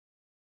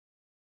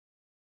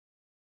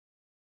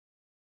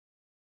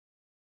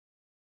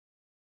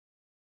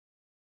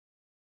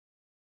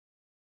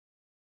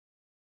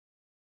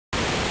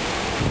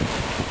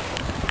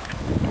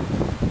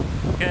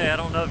Okay, I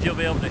don't know if you'll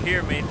be able to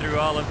hear me through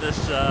all of this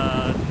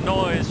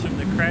noise from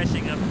the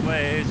crashing of the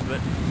waves,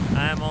 but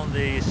I'm on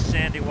the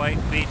sandy white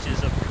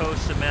beaches of Koh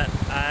Samet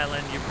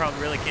Island. You probably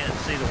really can't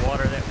see the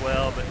water that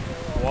well, but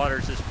the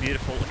water's this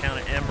beautiful kind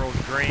of emerald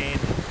green.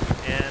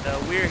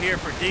 And we're here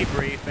for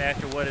Debrief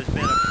after what has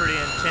been a pretty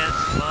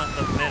intense month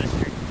of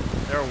ministry.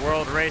 There are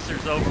world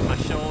racers over my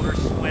shoulder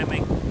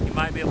swimming. You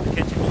might be able to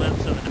catch a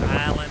glimpse of an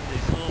island.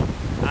 These little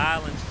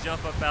islands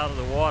jump up out of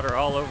the water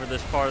all over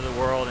this part of the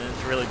world, and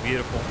it's really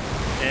beautiful.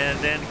 And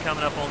then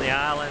coming up on the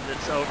island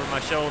that's over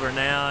my shoulder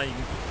now, you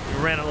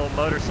rent a little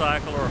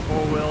motorcycle or a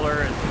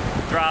four-wheeler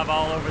and drive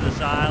all over this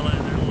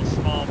island. There are little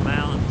small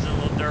mountains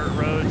and little dirt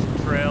roads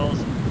and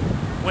trails.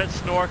 Went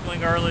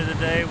snorkeling early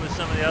today with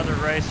some of the other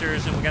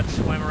racers, and we got to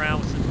swim around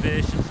with some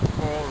fish and some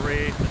coral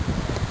reef.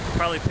 And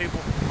probably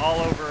people all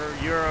over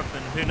Europe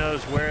and who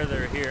knows where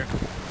they're here.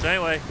 So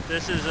anyway,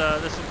 this is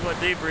what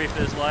Debrief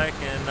is like,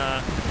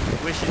 and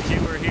wish that you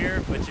were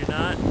here, but you're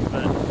not.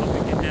 But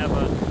hope you can have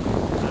a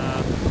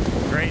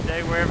great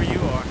day wherever you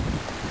are.